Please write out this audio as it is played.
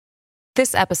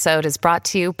This episode is brought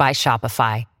to you by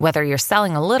Shopify. Whether you're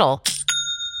selling a little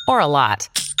or a lot,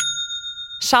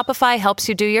 Shopify helps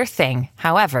you do your thing,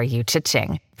 however you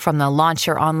cha-ching. From the launch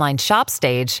your online shop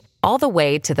stage, all the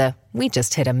way to the we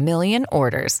just hit 1 million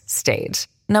orders stage.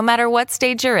 No matter what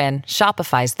stage you're in,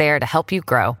 Shopify's there to help you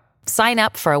grow. Sign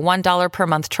up for a $1 per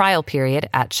month trial period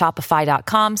at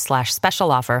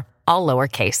shopify.com/special offer, all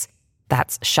lowercase.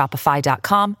 That's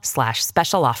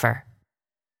shopify.com/special offer.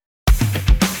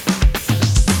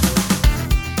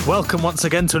 Welcome once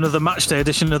again to another matchday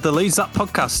edition of the Leeds That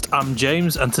podcast. I'm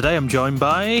James, and today I'm joined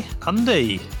by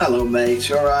Andy. Hello, mate.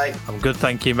 You all right? I'm good,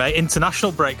 thank you, mate.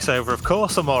 International break's over, of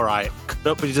course I'm all right.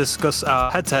 Up, we discuss our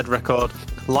head-to-head record,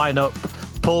 line-up.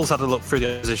 Paul's had a look through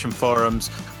the opposition forums.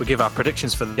 We give our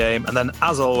predictions for the game, and then,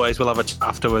 as always, we'll have a chat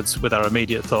afterwards with our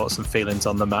immediate thoughts and feelings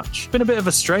on the match. It's been a bit of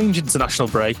a strange international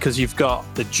break because you've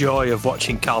got the joy of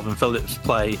watching Calvin Phillips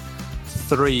play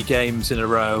 3 games in a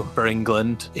row for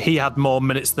England. He had more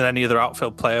minutes than any other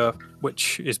outfield player,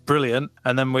 which is brilliant.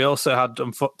 And then we also had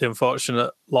the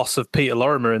unfortunate loss of Peter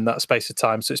Lorimer in that space of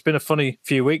time. So it's been a funny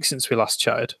few weeks since we last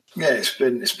chatted. Yeah, it's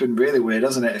been really weird,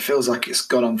 hasn't it? It feels like it's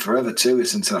gone on forever too,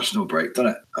 this international break,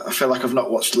 doesn't it? I feel like I've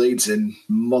not watched Leeds in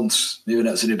months, even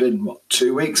though it's only been,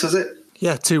 2 weeks, has it?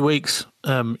 Yeah, 2 weeks.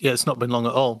 It's not been long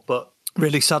at all, but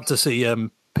really sad to see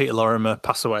Peter Lorimer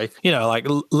pass away. You know, like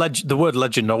the word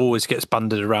legend always gets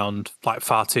bandied around like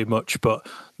far too much, but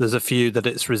there's a few that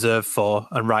it's reserved for,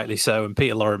 and rightly so. And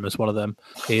Peter Lorimer's one of them.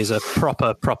 He is a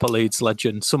proper Leeds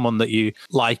legend, someone that you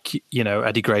like, you know,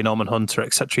 Eddie Gray, Norman Hunter,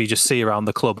 etc. You just see around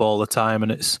the club all the time,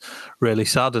 and it's really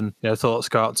sad. And thoughts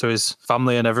go out to his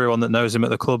family and everyone that knows him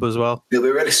at the club as well. It'll be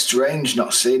really strange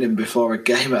not seeing him before a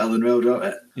game at Ellen Road, won't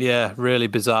it? Yeah, really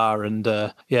bizarre. And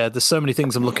there's so many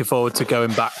things I'm looking forward to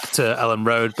going back to Ellen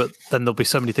Road, but then there'll be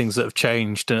so many things that have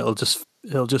changed, and it'll just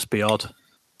be odd.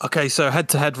 Okay, so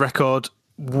head-to-head record.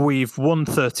 We've won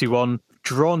 31,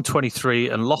 drawn 23,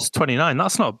 and lost 29.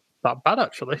 That's not that bad,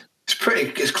 actually.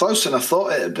 It's closer than I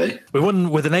thought it'd be. We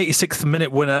won with an 86th minute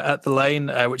winner at the Lane,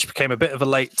 which became a bit of a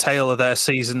late tale of their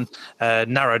season.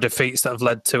 Narrow defeats that have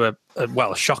led to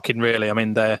a shocking, really. I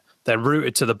mean, they're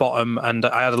rooted to the bottom, and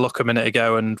I had a look a minute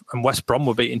ago, and West Brom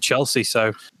were beating Chelsea.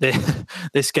 So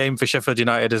this game for Sheffield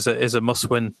United is a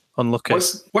must-win. Unlucky.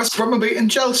 West Brom are beating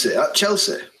Chelsea at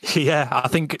Chelsea. Yeah, I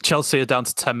think Chelsea are down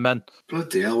to 10 men.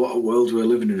 Bloody hell! What a world we're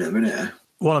living in at a minute. Eh?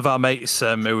 One of our mates,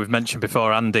 who we've mentioned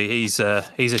before, Andy, he's a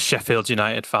Sheffield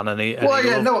United fan, and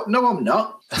no, I'm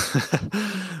not.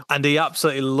 And he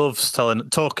absolutely loves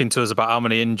talking to us about how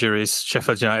many injuries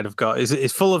Sheffield United have got.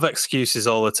 He's full of excuses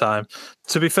all the time.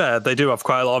 To be fair, they do have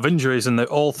quite a lot of injuries, and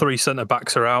all 3 centre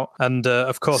backs are out. And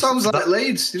of course, sounds like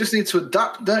Leeds. You just need to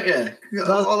adapt, don't you? You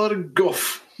got a lot of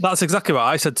guff. That's exactly what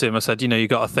I said to him. I said, you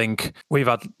got to think, we've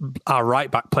had our right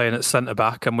back playing at centre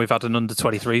back, and we've had an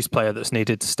under-23s player that's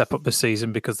needed to step up this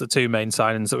season because the 2 main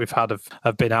signings that we've had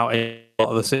have been out in a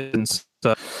lot of the seasons.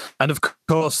 And of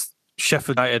course,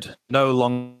 Sheffield United no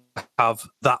longer have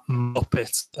that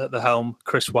muppet at the helm,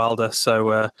 Chris Wilder.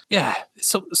 So,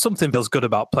 something feels good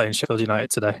about playing Sheffield United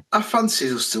today. I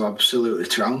fancy us to absolutely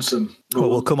trounce them. Well,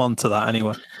 we'll come on to that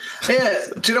anyway. Yeah,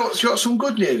 do you want some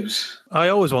good news? I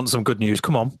always want some good news.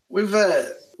 Come on. We've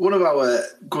one of our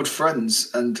good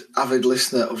friends and avid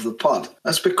listener of the pod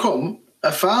has become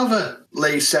a father.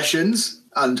 Lee Sessions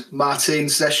and Martine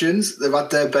Sessions, they've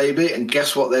had their baby, and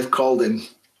guess what they've called him?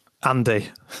 Andy.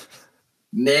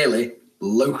 Nearly.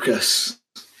 Lucas.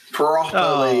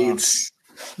 Proper Leeds.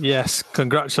 Yes,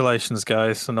 congratulations,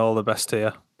 guys, and all the best to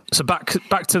you. So back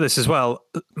to this as well.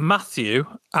 Matthew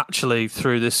actually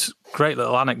threw this great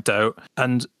little anecdote,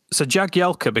 and so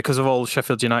Jagielka, because of all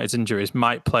Sheffield United's injuries,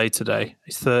 might play today.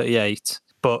 He's 38.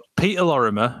 But Peter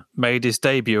Lorimer made his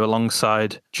debut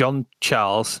alongside John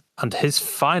Charles and his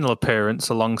final appearance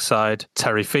alongside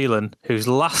Terry Phelan, whose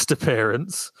last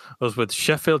appearance was with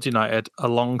Sheffield United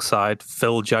alongside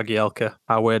Phil Jagielka.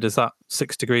 How weird is that?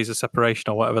 6 degrees of separation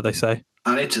or whatever they say.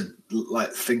 I need to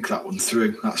think that one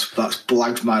through. That's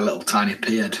blagged my little tiny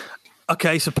peard.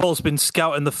 Okay, so Paul's been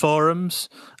scouting the forums,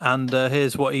 and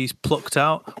here's what he's plucked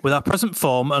out. With our present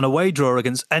form, an away draw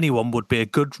against anyone would be a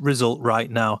good result right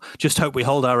now. Just hope we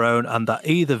hold our own and that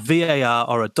either VAR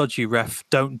or a dodgy ref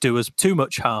don't do us too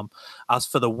much harm. As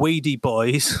for the weedy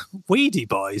boys,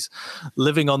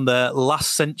 living on their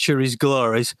last century's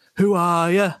glories, who are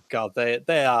you? God,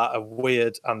 they are a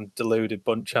weird and deluded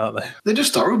bunch, aren't they? They're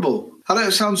just horrible. I know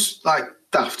it sounds like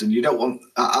daft, and you don't want...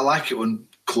 I like it when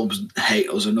clubs hate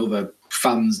us and other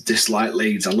fans dislike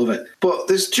Leeds. I love it. But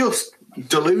there's just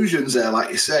delusions there, like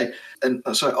you say. And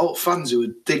sorry, all fans who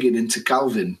are digging into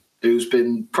Calvin who's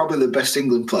been probably the best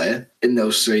England player in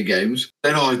those 3 games.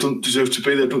 Then, I don't deserve to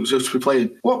be there, I don't deserve to be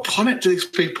playing. What planet do these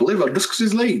people live on just because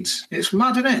he's Leeds? It's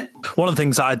mad, isn't it? One of the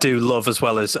things that I do love as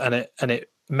well is, and it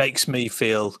makes me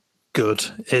feel good,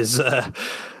 is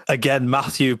again,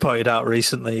 Matthew pointed out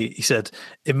recently, he said,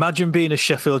 imagine being a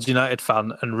Sheffield United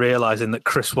fan and realising that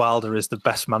Chris Wilder is the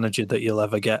best manager that you'll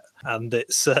ever get. And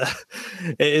it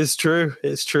is true.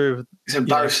 It's true. It's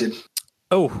embarrassing.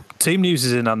 Oh, team news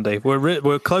is in, Andy.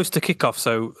 We're close to kickoff,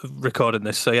 so recording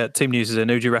this. So yeah, team news is in.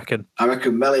 Who do you reckon? I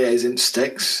reckon Mellier's in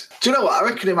sticks. Do you know what? I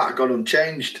reckon he might have gone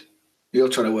unchanged. You're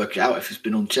trying to work it out if it's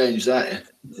been unchanged, aren't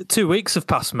you? 2 weeks have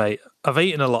passed, mate. I've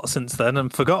eaten a lot since then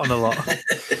and forgotten a lot.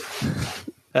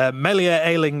 Meslier,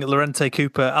 Ayling, Llorente,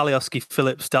 Cooper, Alioski,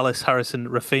 Phillips, Dallas, Harrison,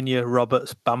 Rafinha,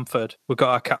 Roberts, Bamford. We've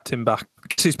got our captain back.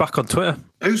 Guess who's back on Twitter?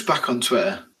 Who's back on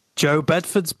Twitter? Joe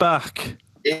Bedford's back.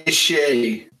 Is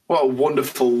she? What a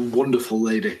wonderful, wonderful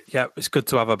lady. Yeah, it's good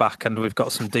to have her back, and we've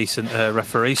got some decent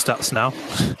referee stats now.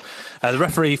 The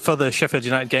referee for the Sheffield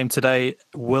United game today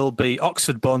will be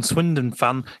Oxford-born Swindon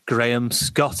fan Graham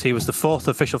Scott. He was the 4th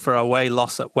official for our away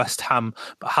loss at West Ham,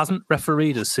 but hasn't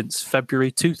refereed us since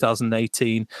February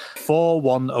 2018.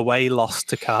 4-1 away loss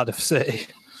to Cardiff City.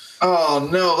 Oh,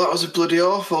 no, that was a bloody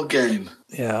awful game.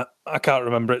 Yeah, I can't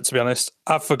remember it, to be honest.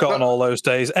 I've forgotten all those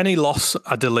days. Any loss,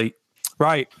 I delete.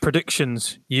 Right,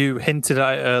 predictions. You hinted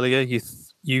at it earlier.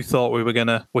 You thought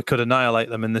we could annihilate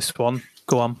them in this one.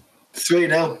 Go on.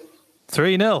 3-0.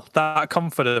 3-0. That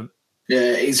confident.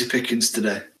 Yeah, easy pickings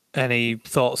today. Any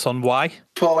thoughts on why?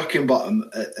 Paul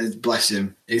Heckingbottom, bless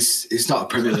him, he's not a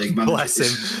Premier League manager. Bless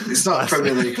him. He's not a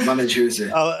Premier League manager, is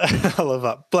he? I love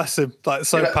that. Bless him. Like,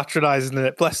 so patronising, isn't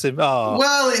it? Bless him. Oh.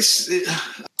 Well,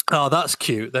 Oh, that's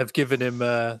cute. They've given him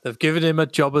a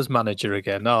job as manager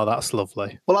again. Oh, that's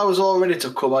lovely. Well, I was all ready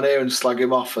to come on here and slag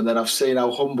him off, and then I've seen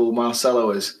how humble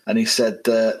Marcelo is, and he said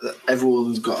that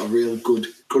everyone's got a real good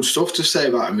stuff to say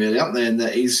about him, really, haven't they? And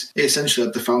that he essentially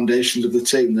had the foundations of the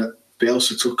team that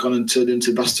Bielsa took on and turned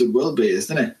into bastard world beaters,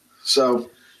 didn't he? So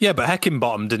yeah, but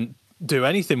Heckingbottom didn't do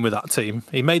anything with that team.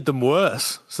 He made them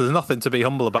worse. So there's nothing to be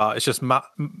humble about. It's just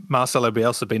Marcelo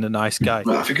Bielsa being a nice guy.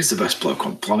 Well, I think he's the best bloke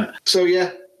on the planet. So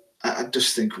yeah, I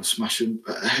just think we'll smash him.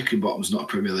 Heckingbottom's not a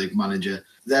Premier League manager.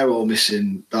 They're all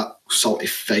missing that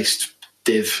salty-faced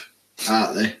div,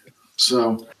 aren't they?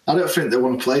 So I don't think they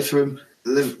want to play for him.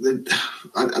 I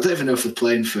don't even know if they're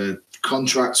playing for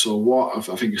contracts or what.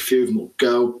 I think a few of them will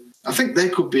go. I think they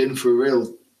could be in for a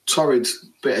real torrid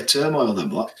bit of turmoil,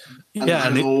 them lot. And yeah,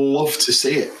 I'd love to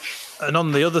see it. And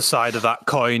on the other side of that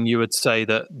coin, you would say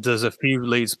that there's a few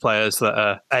Leeds players that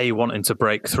are wanting to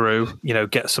break through,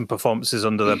 get some performances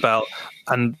under their belt.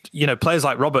 And, players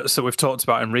like Roberts that we've talked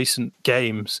about in recent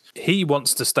games, he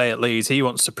wants to stay at Leeds. He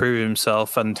wants to prove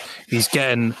himself, and he's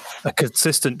getting a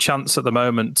consistent chance at the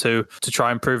moment to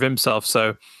try and prove himself.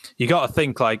 So you got to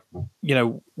think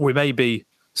we may be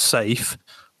safe,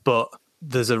 but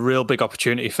there's a real big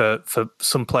opportunity for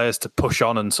some players to push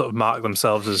on and sort of mark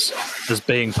themselves as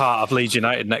being part of Leeds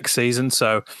United next season.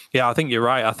 So yeah, I think you're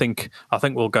right. I think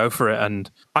we'll go for it, and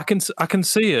I can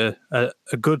see a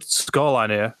good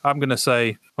scoreline here. I'm going to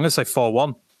say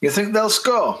 4-1. You think they'll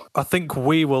score? I think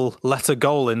we will let a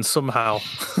goal in somehow.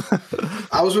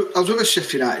 I was with a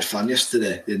Sheffield United fan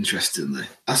yesterday. Interestingly,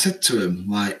 I said to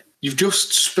him, you've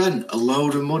just spent a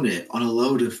load of money on a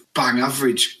load of bang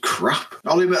average crap.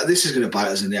 I'll admit this is going to bite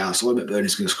us in the arse. I'll admit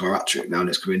Bernie's going to score a hat-trick now and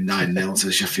it's going to be 9-0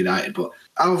 to Sheffield United. But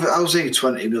I was here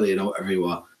 20 million or whatever you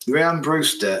are. Ryan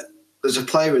Brewster, there's a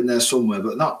player in there somewhere,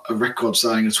 but not a record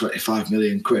signing of 25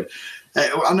 million quid.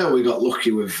 I know we got lucky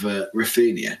with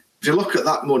Rafinha. If you look at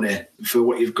that money for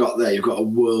what you've got there, you've got a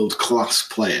world-class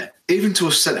player. Even to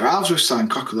a centre-halves we've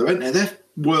signed Cocker, they're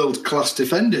world-class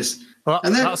defenders. Well,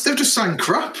 and they've just signed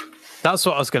crap. That's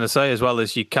what I was going to say as well.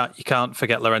 Is you can't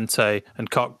forget Llorente and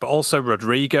Koch, but also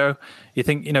Rodrigo. You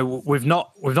think we've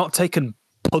not taken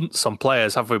punts on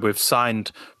players, have we? We've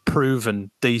signed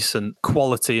proven, decent,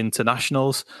 quality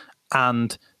internationals,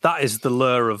 and that is the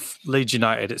lure of Leeds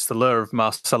United. It's the lure of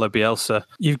Marcelo Bielsa.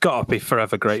 You've got to be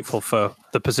forever grateful for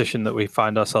the position that we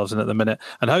find ourselves in at the minute,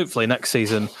 and hopefully next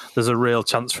season there's a real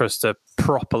chance for us to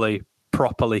properly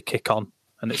kick on.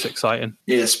 And it's exciting.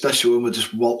 Yeah, especially when we're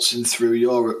just waltzing through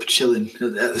Europe, chilling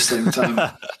at the same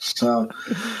time. So,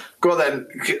 go on then.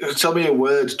 Tell me a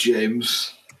word,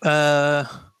 James. I'm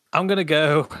going to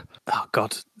go... Oh,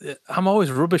 God. I'm always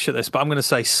rubbish at this, but I'm going to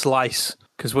say slice,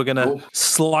 because we're going to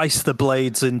slice the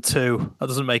blades in two. That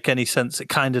doesn't make any sense. It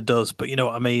kind of does, but you know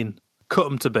what I mean. Cut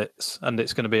them to bits, and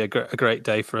it's going to be a great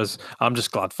day for us. I'm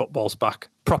just glad football's back.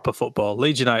 Proper football.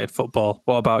 Leeds United football.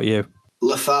 What about you?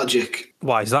 Lethargic.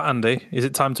 Why is that, Andy? Is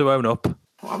it time to own up?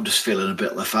 Well, I'm just feeling a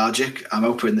bit lethargic. I'm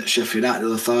hoping that Sheffield United are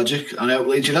lethargic, and I hope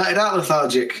Leeds United aren't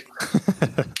lethargic.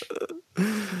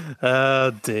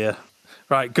 Oh, dear.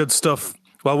 Right, good stuff.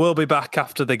 Well, we'll be back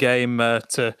after the game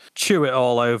to chew it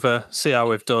all over, see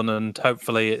how we've done, and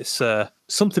hopefully it's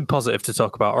something positive to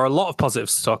talk about, or a lot of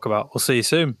positives to talk about. We'll see you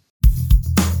soon.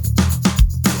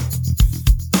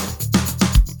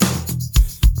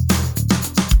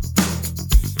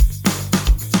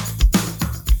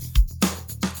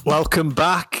 Welcome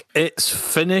back. It's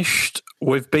finished.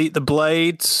 We've beat the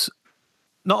Blades.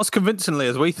 Not as convincingly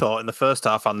as we thought in the first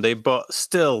half, Andy, but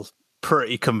still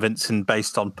pretty convincing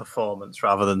based on performance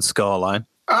rather than scoreline.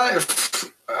 I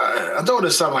don't want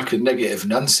to sound like a negative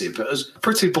Nancy, but it was a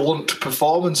pretty blunt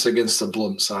performance against the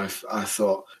Blunts, I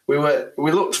thought. We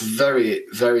looked very,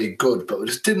 very good, but we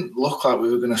just didn't look like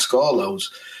we were going to score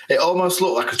loads. It almost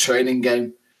looked like a training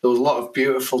game. There was a lot of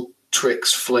beautiful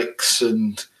tricks, flicks,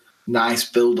 and nice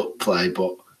build-up play,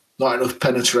 but not enough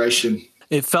penetration.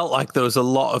 It felt like there was a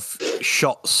lot of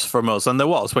shots from us, and there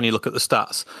was when you look at the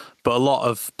stats, but a lot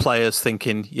of players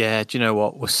thinking, yeah, do you know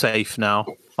what, we're safe now.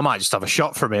 I might just have a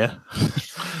shot from here.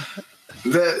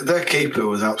 Their keeper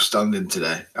was outstanding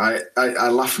today. I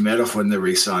laughed my head off when they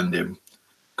re-signed him.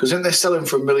 Because didn't they sell him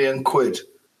for £1 million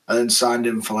and then signed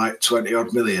him for like 20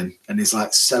 odd million, and he's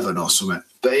like 7 or something.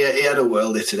 But he had a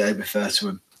worldie today, be fair to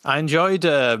him. I enjoyed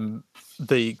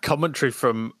the commentary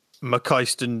from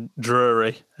McCoist and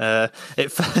Drury.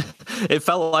 It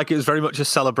felt like it was very much a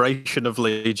celebration of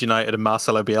Leeds United and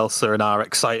Marcelo Bielsa and our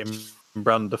exciting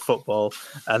brand of football.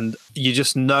 And you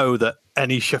just know that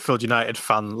any Sheffield United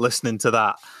fan listening to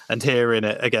that and hearing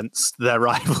it against their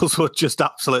rivals would just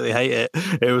absolutely hate it.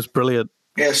 It was brilliant.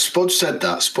 Yeah, Spud said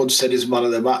that. Spud said his man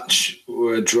of the match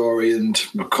were Drury and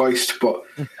McCoist. But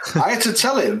I had to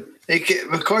tell him,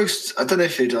 McCoist, I don't know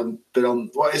if he'd been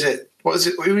on, what is it?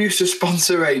 We used to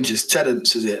sponsor Rangers.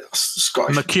 Tenants, is it?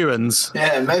 Scottish. McEwen's.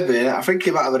 Yeah, maybe. I think he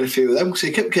might have had a few of them because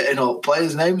he kept getting all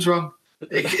players' names wrong.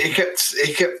 He kept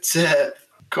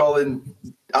calling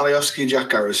Alioski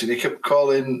Jack Harrison. He kept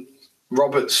calling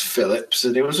Roberts Phillips,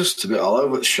 and he was just a bit all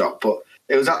over the shop. But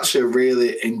it was actually a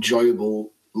really enjoyable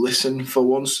listen for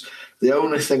once. The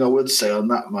only thing I would say on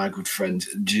that, my good friend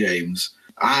James,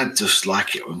 I just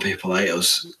like it when people hate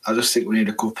us. I just think we need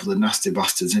a couple of nasty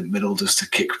bastards in the middle just to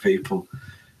kick people.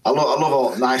 I love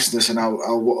all niceness and what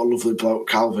a lovely bloke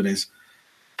Calvin is.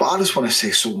 But I just want to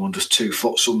see someone just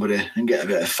 2-foot somebody and get a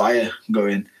bit of fire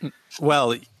going.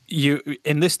 Well, you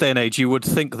in this day and age, you would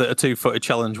think that a 2-footed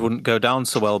challenge wouldn't go down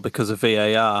so well because of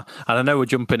VAR. And I know we're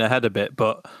jumping ahead a bit,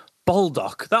 but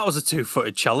Baldock, that was a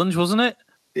 2-footed challenge, wasn't it?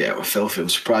 Yeah, it was filthy. I'm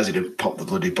surprised he didn't pop the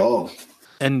bloody ball.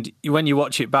 And when you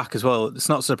watch it back as well, it's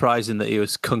not surprising that he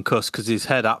was concussed because his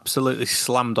head absolutely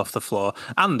slammed off the floor.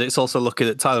 And it's also lucky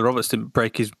that Tyler Roberts didn't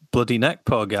break his bloody neck,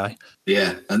 poor guy.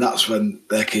 Yeah, and that's when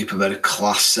their keeper made a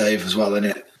class save as well,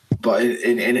 innit? But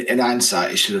in hindsight,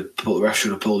 the ref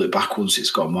should have pulled it back once it's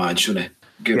gone wide, shouldn't he?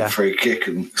 Give him a free kick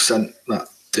and sent that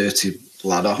dirty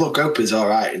lad off. Look, Opie's all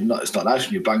right. It's not nice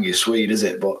when you bang your Swede, is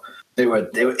it? But they were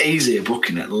easier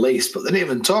booking at least. But they didn't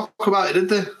even talk about it, did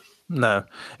they? No,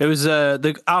 it was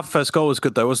our first goal was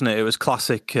good though, wasn't it? It was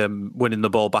classic winning the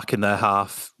ball back in their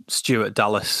half. Stuart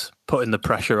Dallas putting the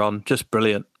pressure on, just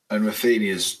brilliant. And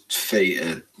Rafinha's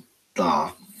feet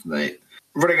are, mate,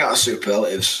 running out of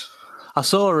superlatives. I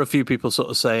saw a few people sort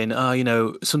of saying,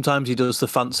 sometimes he does the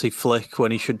fancy flick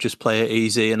when he should just play it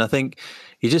easy. And I think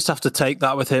you just have to take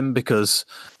that with him because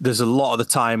there's a lot of the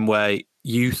time where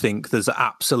you think there's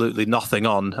absolutely nothing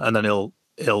on, and then he'll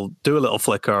do a little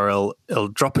flick or he'll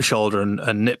drop a shoulder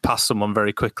and nip past someone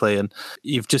very quickly. And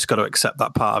you've just got to accept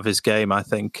that part of his game, I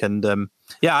think. And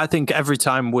I think every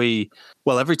time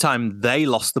they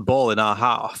lost the ball in our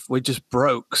half, we just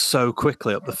broke so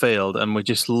quickly up the field and we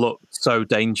just looked so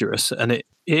dangerous. And it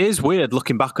is weird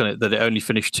looking back on it that it only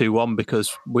finished 2-1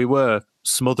 because we were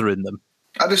smothering them.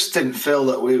 I just didn't feel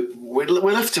that we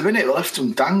left them in it. We left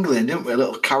them dangling, didn't we? A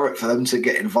little carrot for them to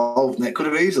get involved. And it could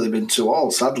have easily been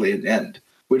 2-2, sadly, in the end.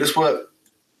 We just weren't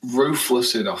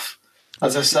ruthless enough.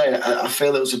 As I say, I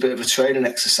feel it was a bit of a training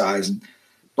exercise. And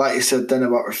like you said then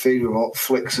about Rafinha, about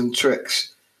flicks and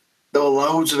tricks, there were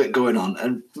loads of it going on.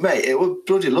 And, mate, it was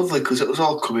bloody lovely because it was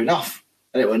all coming off.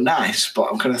 And it was nice. But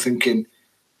I'm kind of thinking,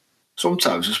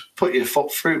 sometimes just put your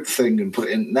foot through the thing and put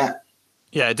it in net.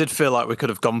 Yeah, it did feel like we could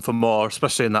have gone for more,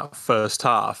 especially in that first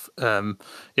half.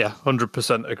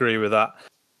 100% agree with that.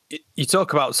 You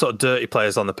talk about sort of dirty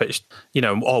players on the pitch,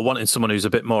 or wanting someone who's a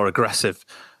bit more aggressive.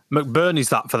 McBurney's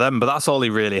that for them, but that's all he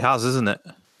really has, isn't it?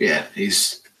 Yeah,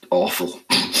 he's awful.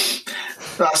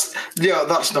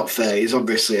 That's not fair. He's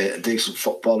obviously a decent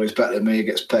footballer. He's better than me. He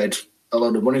gets paid a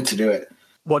lot of money to do it.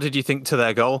 What did you think to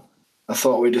their goal? I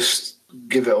thought we just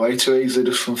give it away too easily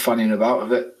just from fanning about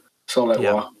of it. So like,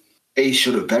 well, he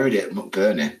should have buried it,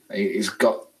 McBurney. He's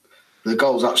got the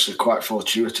goal's actually quite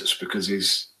fortuitous because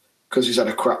he's had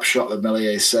a crap shot that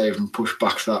Melier saved and pushed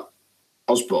back that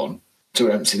Osborne to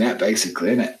an empty net,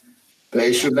 basically, isn't it? But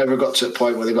he should never got to a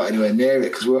point where they got anywhere near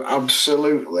it because we were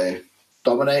absolutely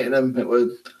dominating them. It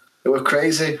were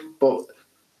crazy, but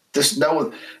there's no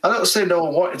one. I don't say no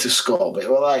one wanted to score, but it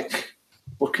were like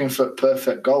looking for a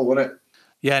perfect goal, wasn't it?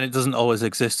 Yeah, and it doesn't always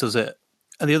exist, does it?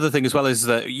 And the other thing as well is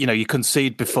that, you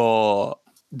concede before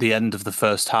the end of the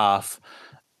first half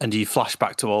and you flash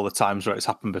back to all the times where it's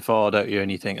happened before, don't you?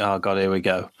 And you think, oh, God, here we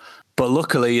go. But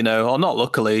luckily, or not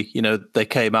luckily, they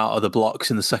came out of the blocks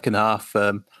in the second half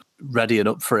ready and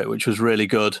up for it, which was really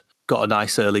good. Got a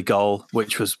nice early goal,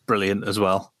 which was brilliant as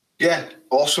well. Yeah,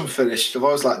 awesome finish. I've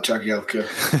always liked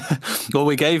Jagielka. Well,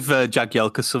 we gave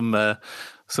Jagielka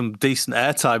some decent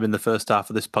airtime in the first half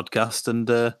of this podcast, and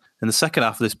in the second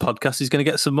half of this podcast, he's going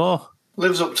to get some more.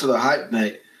 Lives up to the hype,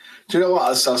 mate. Do you know what? I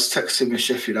was texting my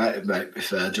Sheffield United mate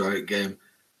before during the game.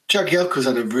 Jagielka's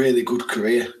had a really good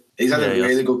career. He's had a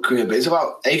really good career, but he's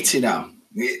about 80 now.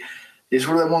 He's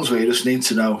one of the ones where you just need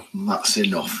to know that's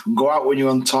enough. Go out when you're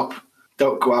on top.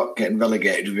 Don't go out getting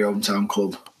relegated with your hometown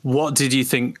club. What did you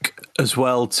think as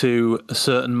well to a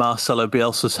certain Marcelo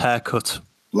Bielsa's haircut?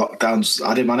 Lockdown's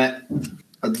had him on it.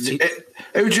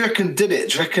 Who do you reckon did it?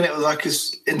 Do you reckon it was like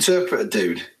his interpreter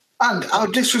dude? And how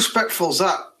disrespectful is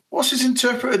that? What's his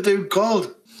interpreter dude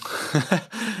called?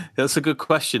 That's a good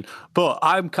question. But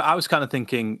I was kind of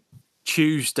thinking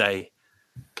Tuesday.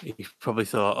 He probably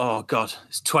thought, oh, God,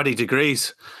 it's 20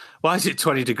 degrees. Why is it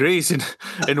 20 degrees in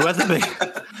Wetherby?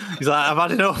 He's like, I've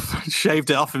had enough. Shaved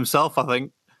it off himself, I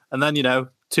think. And then,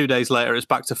 2 days later, it's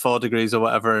back to 4 degrees or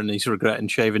whatever, and he's regretting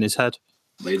shaving his head.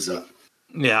 Leads that.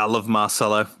 Yeah, I love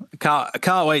Marcelo.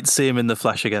 Can't wait to see him in the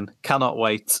flesh again. Cannot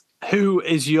wait. Who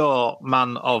is your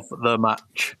man of the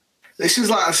match? This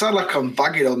is like, I sound like I'm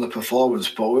bagging on the performance,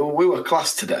 but we were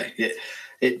class today.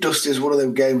 It just is one of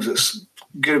them games that's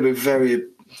going to be very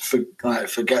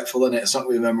forgetful, and it's not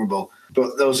really memorable.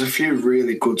 But there was a few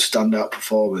really good standout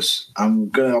performers. I'm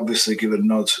going to obviously give a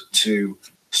nod to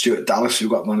Stuart Dallas, who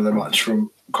got man of the match from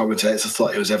commentators. I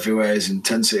thought he was everywhere. His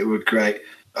intensity was great.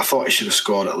 I thought he should have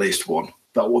scored at least one.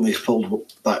 That one he's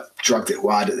pulled, dragged it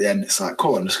wide at the end. It's like,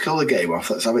 come on, just kill the game off.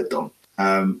 Let's have it done.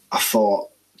 I thought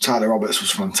Tyler Roberts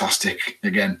was fantastic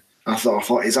again. I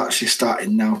thought he's actually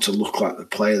starting now to look like the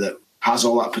player that has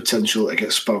all that potential that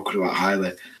gets spoken about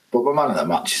highly. But my man of the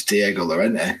match is Diego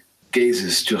Llorente.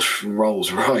 Geezer's just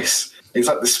Rolls Royce. He's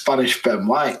like the Spanish Ben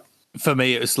White. For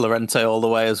me, it was Llorente all the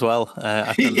way as well.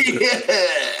 I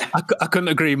couldn't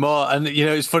agree more. And,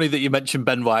 it's funny that you mentioned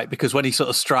Ben White because when he sort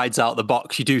of strides out the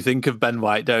box, you do think of Ben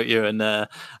White, don't you?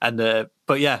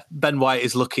 But yeah, Ben White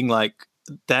is looking like,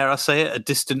 dare I say it, a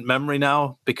distant memory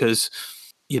now because,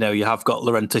 you have got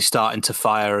Llorente starting to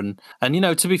fire. And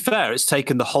to be fair, it's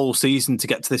taken the whole season to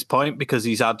get to this point because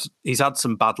he's had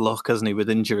some bad luck, hasn't he, with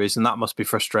injuries, and that must be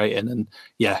frustrating. And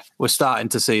yeah, we're starting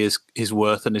to see his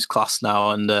worth and his class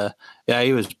now. And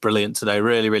he was brilliant today,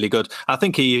 really, really good. I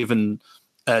think he even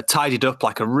tidied up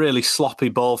like a really sloppy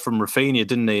ball from Rafinha,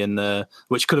 didn't he? And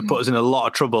which could have put us in a lot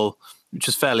of trouble, which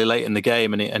was fairly late in the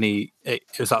game. And it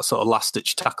was that sort of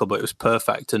last-ditch tackle, but it was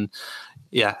perfect. And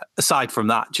yeah, aside from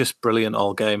that, just brilliant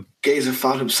all game. Geezer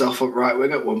found himself up right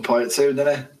wing at one point too,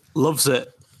 didn't he? Loves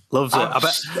it. I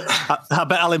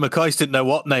bet Ali McCoy didn't know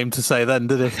what name to say then,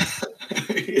 did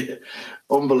he? Yeah.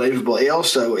 Unbelievable. He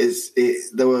also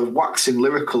they were waxing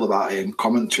lyrical about it in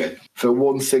commentary for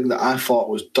one thing that I thought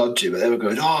was dodgy, but they were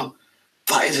going, oh,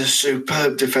 that is a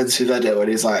superb defensive header. When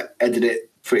he's like, headed it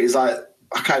for he's like,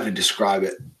 I can't even describe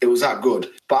it. It was that good.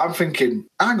 But I'm thinking,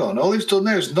 hang on, all he's done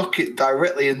there is knock it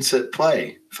directly into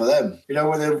play for them.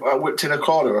 When they whipped in a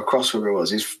corner across where it was,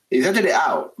 he's headed it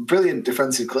out. Brilliant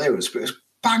defensive clearance, but it's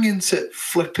bang into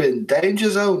flipping danger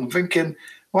zone. I'm thinking,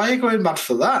 why are you going mad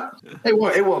for that? It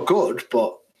was good,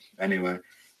 but anyway,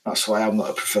 that's why I'm not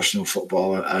a professional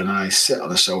footballer and I sit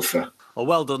on a sofa.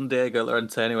 Well done, Diego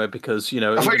Llorente, anyway, because, I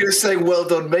thought you were going to say, well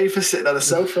done me for sitting on a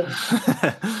sofa.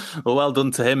 Well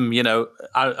done to him.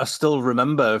 I still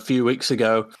remember a few weeks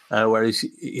ago where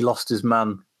he lost his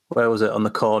man. Where was it? On the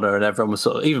corner, and everyone was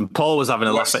even Paul was having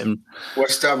a laugh at him.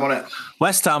 West Ham on it.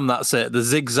 West Ham, that's it. The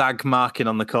zigzag marking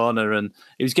on the corner, and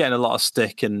he was getting a lot of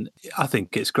stick, and I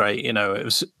think it's great.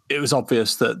 It was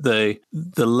obvious that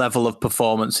the level of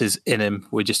performance is in him.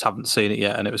 We just haven't seen it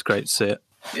yet, and it was great to see it.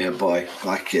 Yeah, boy,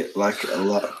 like it a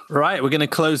lot. Right, we're going to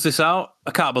close this out.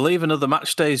 I can't believe another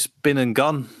match day's been and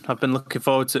gone. I've been looking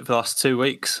forward to it for the last 2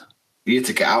 weeks. You need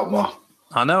to get out more.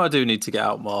 I know I do need to get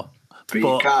out more. But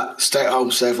you can't. Stay at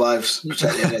home, save lives,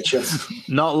 protect the NHS.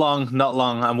 Not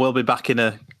long. And we'll be back in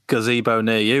a gazebo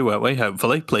near you, won't we?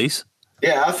 Hopefully, please.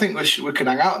 Yeah, I think we can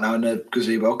hang out now in a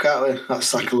gazebo, can't we?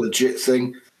 That's like a legit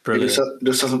thing. Brilliant. It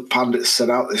just hasn't panned it set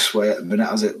out this way at the minute,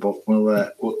 has it? But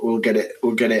we'll get it.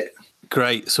 We'll get it.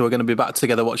 Great. So we're going to be back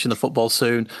together watching the football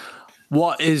soon.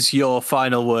 What is your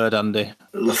final word, Andy?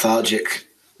 Lethargic.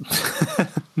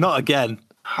 Not again.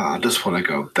 I just want to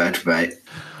go to bed, mate.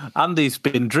 Andy's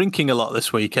been drinking a lot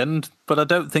this weekend, but I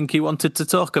don't think he wanted to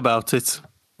talk about it.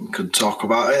 We could talk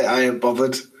about it. I ain't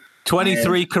bothered.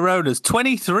 23 Coronas.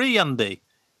 23, Andy.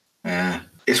 Yeah.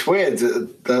 It's weird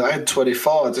that I had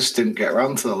 24. I just didn't get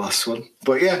around to the last one.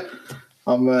 But yeah,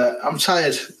 I'm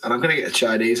tired and I'm going to get a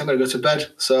Chinese. I'm going to go to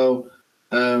bed. So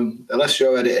unless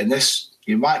you're editing this,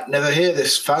 you might never hear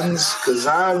this, fans, because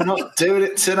I'm not doing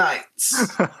it tonight.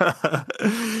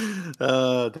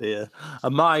 Oh, dear.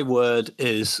 And my word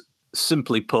is,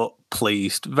 simply put,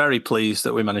 pleased. Very pleased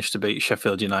that we managed to beat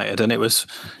Sheffield United. And it was,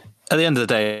 at the end of the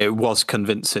day, it was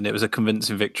convincing. It was a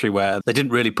convincing victory where they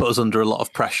didn't really put us under a lot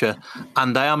of pressure.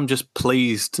 And I am just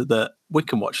pleased that we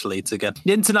can watch Leeds again.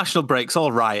 The international break's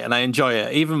all right, and I enjoy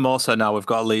it. Even more so now we've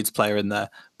got a Leeds player in there.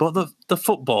 But the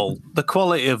football, the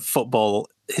quality of football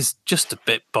is just a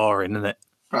bit boring, isn't it?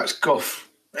 Right, it's guff.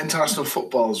 International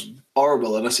football's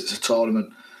horrible unless it's a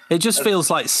tournament. It just feels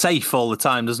like safe all the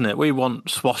time, doesn't it? We want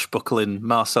swashbuckling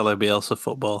Marcelo Bielsa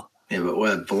football. Yeah, but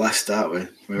we're blessed, aren't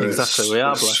we? Exactly, we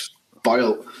are blessed.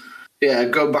 Spoiled. Yeah,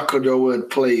 go back on your word,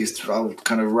 pleased. I'll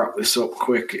kind of wrap this up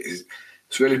quick.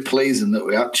 It's really pleasing that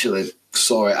we actually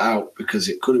saw it out, because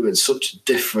it could have been such a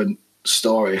different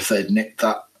story if they'd nicked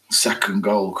that second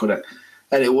goal, could it?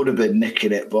 And it would have been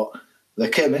nicking it, but they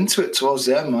came into it towards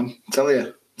the end, man. I tell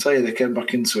you, they came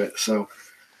back into it. So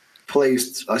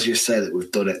pleased, as you say, that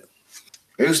we've done it.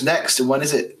 Who's next and when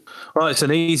is it? Well, it's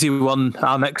an easy one.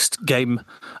 Our next game,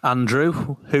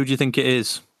 Andrew. Who do you think it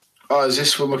is? Oh, is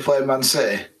this when we're playing Man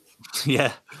City?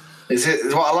 Yeah. Is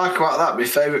it what I like about that? My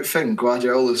favourite thing,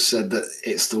 Guardiola said that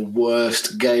it's the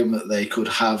worst game that they could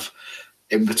have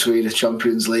in between a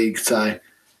Champions League tie.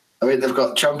 I mean, they've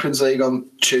got Champions League on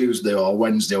Tuesday or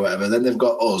Wednesday or whatever. Then they've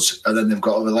got us, and then they've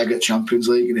got the leg at Champions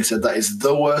League. And he said that is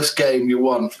the worst game you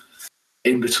want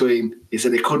in between. He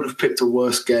said he couldn't have picked a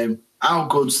worse game. How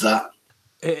good's that?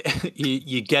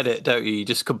 You get it, don't you? You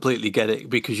just completely get it,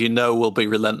 because you know we'll be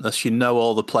relentless. You know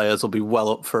all the players will be well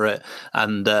up for it.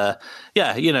 And,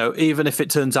 yeah, you know, even if it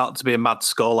turns out to be a mad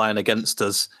scoreline against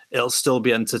us, it'll still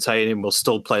be entertaining. We'll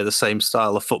still play the same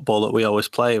style of football that we always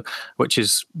play, which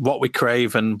is what we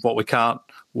crave and what we can't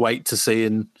wait to see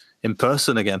in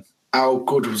person again. How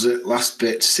good was it last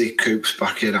bit to see Coops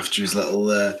back in after his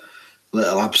little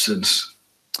absence?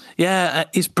 Yeah,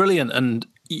 it's brilliant. And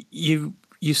you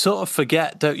sort of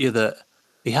forget, don't you, that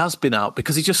he has been out,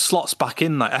 because he just slots back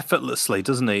in like effortlessly,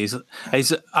 doesn't he?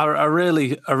 He's a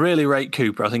really rate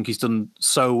Cooper. I think he's done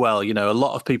so well. You know, a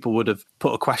lot of people would have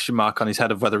put a question mark on his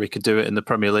head of whether he could do it in the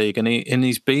Premier League, and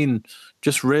he's been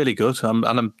just really good.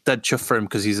 I'm dead chuffed for him,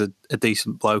 because he's a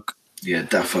decent bloke. Yeah,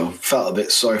 defo. Felt a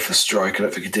bit sorry for Strike. I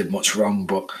don't think he did much wrong,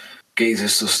 but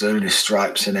Geezer's just earning his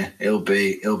stripes, innit? He'll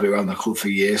be around the club for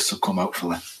years to come,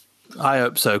 hopefully. I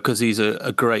hope so, because he's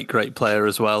a great player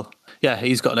as well. Yeah,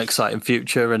 he's got an exciting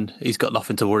future and he's got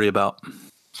nothing to worry about.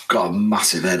 Got a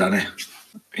massive head, hasn't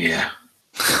he? Yeah.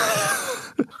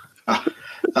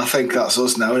 I think that's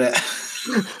us now, isn't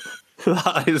it?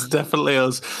 That is definitely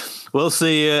us. We'll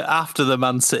see you after the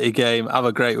Man City game. Have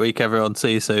a great week, everyone.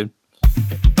 See you soon.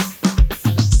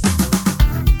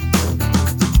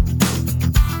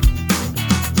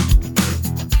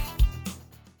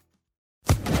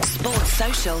 Sports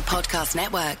Social Podcast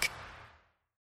Network.